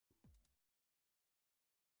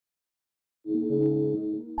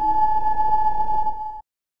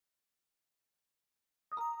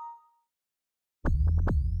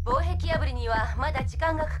にはまだ時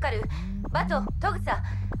間がかかる。バト、トグサ、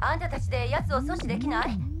あんたたちで奴を阻止できな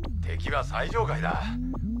い？敵は最上階だ。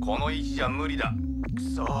この位置じゃ無理だ。く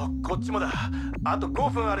そ、こっちもだ。あと5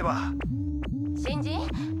分あれば。新人、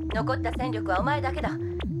残った戦力はお前だけだ。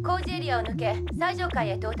工事エリアを抜け最上階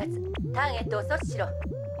へ到達。ターゲットを阻止しろ。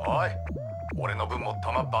おい、俺の分も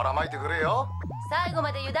弾ばらまいてくれよ。最後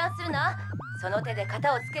まで油断するな。その手で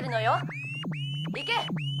型をつけるのよ。行け。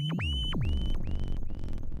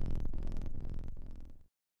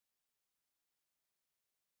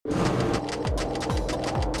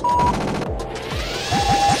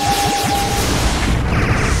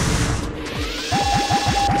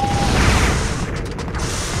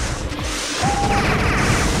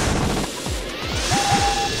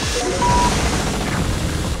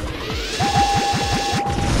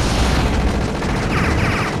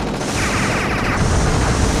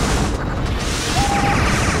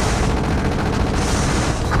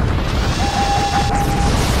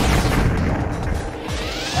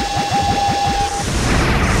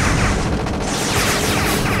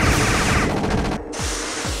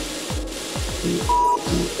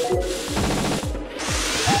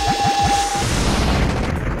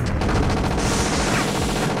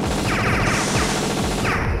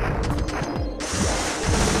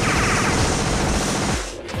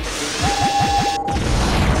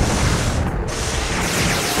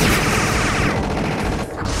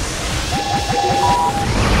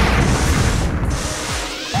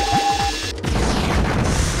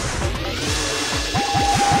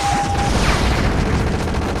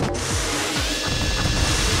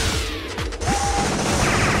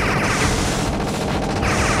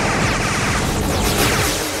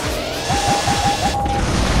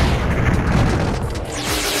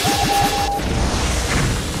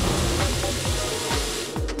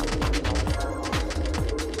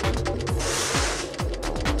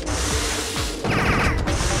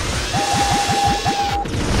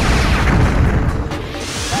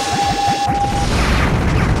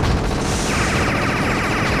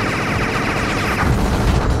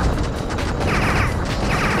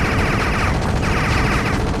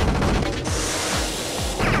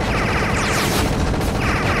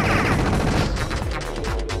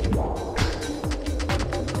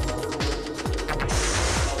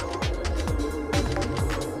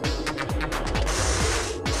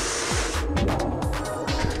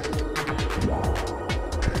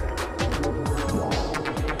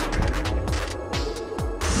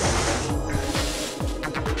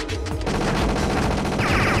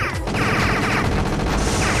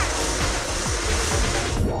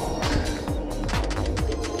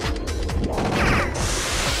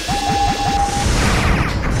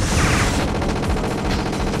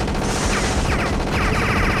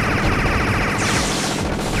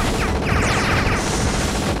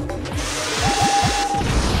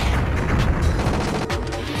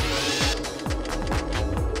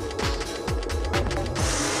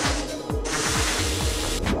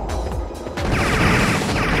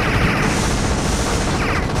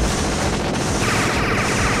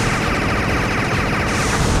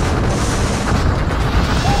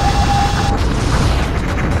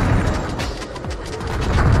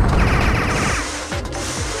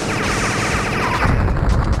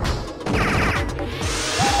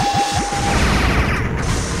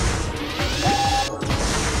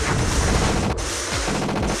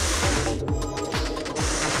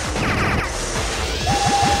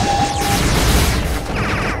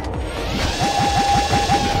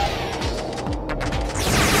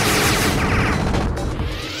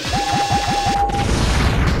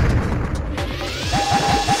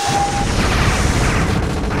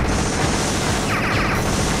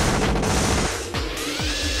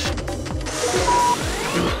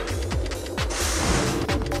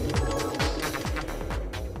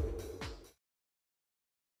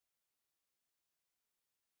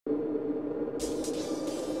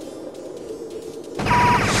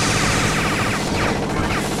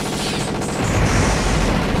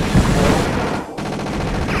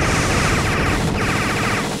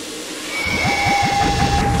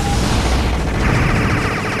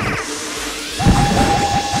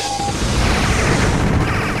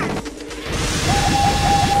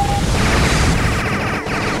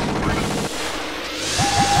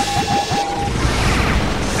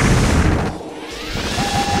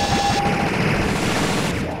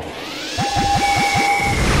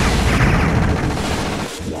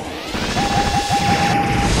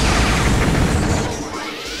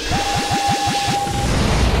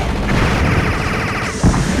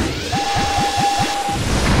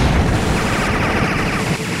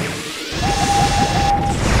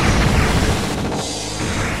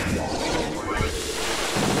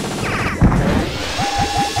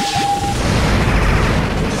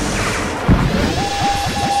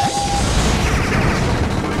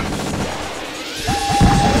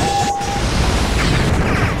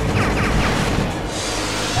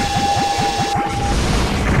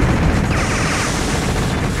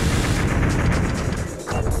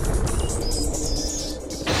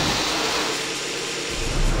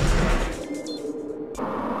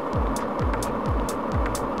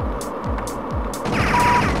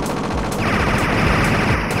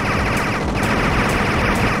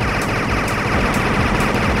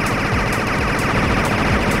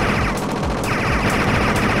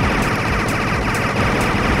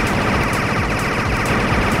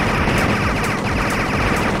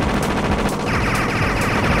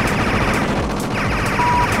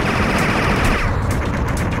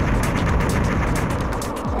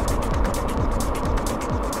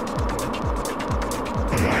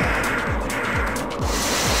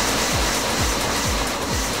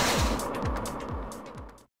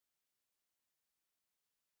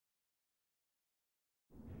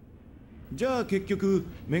じゃあ結局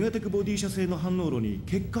メガテクボディ社製の反応炉に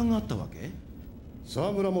欠陥があったわけ？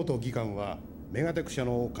沢村元技官はメガテク社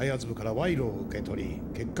の開発部から賄賂を受け取り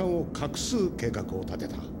欠陥を隠す計画を立て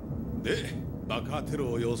た。で爆破テ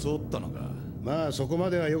ロを装ったのか。まあそこま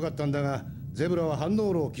では良かったんだが、ゼブラは反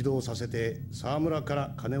応炉を起動させて沢村か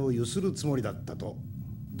ら金をゆするつもりだったと。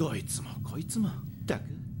どいつもこいつもったく。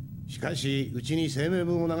しかしうちに声明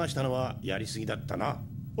文を流したのはやりすぎだったな。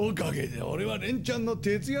おかげで俺は連チャンの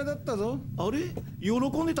徹夜だったぞ。あれ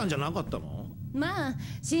喜んでたんじゃなかったの？まあ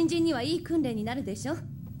新人にはいい訓練になるでしょ。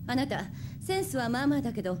あなたセンスはまあまあ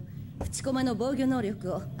だけどプチコマの防御能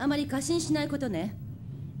力をあまり過信しないことね。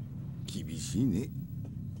厳しいね。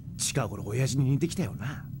近頃親父に似てきたよ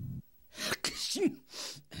な。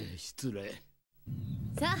失礼。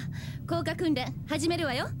さあ降下訓練始める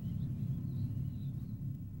わよ。